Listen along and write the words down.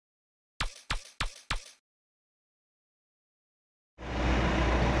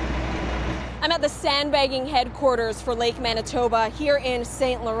I'm at the sandbagging headquarters for Lake Manitoba here in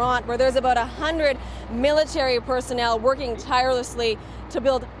St. Laurent, where there's about 100 military personnel working tirelessly to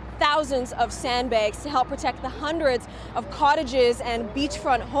build thousands of sandbags to help protect the hundreds of cottages and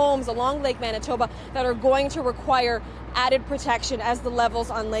beachfront homes along Lake Manitoba that are going to require added protection as the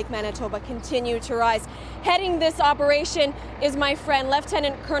levels on Lake Manitoba continue to rise. Heading this operation is my friend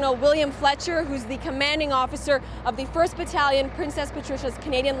Lieutenant Colonel William Fletcher, who's the commanding officer of the 1st Battalion, Princess Patricia's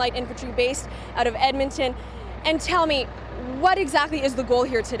Canadian Light Infantry based out of Edmonton. And tell me, what exactly is the goal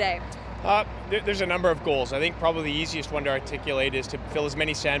here today? There's a number of goals. I think probably the easiest one to articulate is to fill as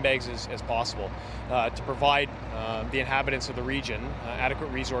many sandbags as possible to provide the inhabitants of the region adequate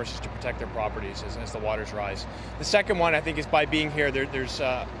resources to protect their properties as the waters rise. The second one, I think, is by being here,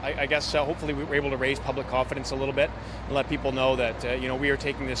 I guess hopefully we're able to raise public confidence a little bit and let people know that we are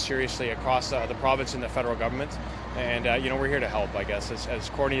taking this seriously across the province and the federal government, and we're here to help, I guess, as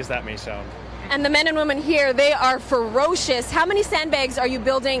corny as that may sound. And the men and women here, they are ferocious. How many sandbags are you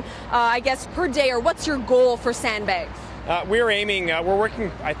building, I guess, per day, or what's your goal for sandbags? We're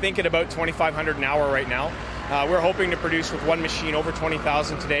working, I think, at about 2,500 an hour right now. We're hoping to produce with one machine over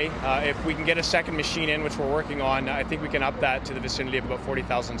 20,000 today. If we can get a second machine in, which we're working on, I think we can up that to the vicinity of about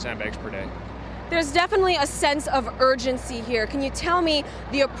 40,000 sandbags per day. There's definitely a sense of urgency here. Can you tell me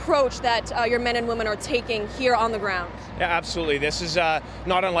the approach that your men and women are taking here on the ground? Yeah, absolutely. This is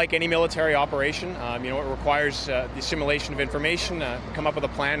not unlike any military operation. It requires the assimilation of information, come up with a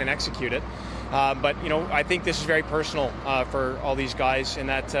plan and execute it. But I think this is very personal for all these guys in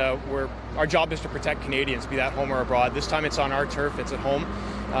that our job is to protect Canadians, be that home or abroad. This time it's on our turf, it's at home.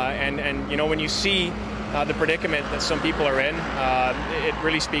 And when you see the predicament that some people are in, it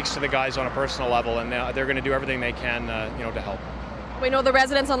really speaks to the guys on a personal level, and they're going to do everything they can to help. We know the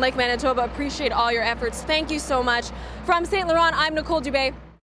residents on Lake Manitoba appreciate all your efforts. Thank you so much. From St. Laurent, I'm Nicole Dubé.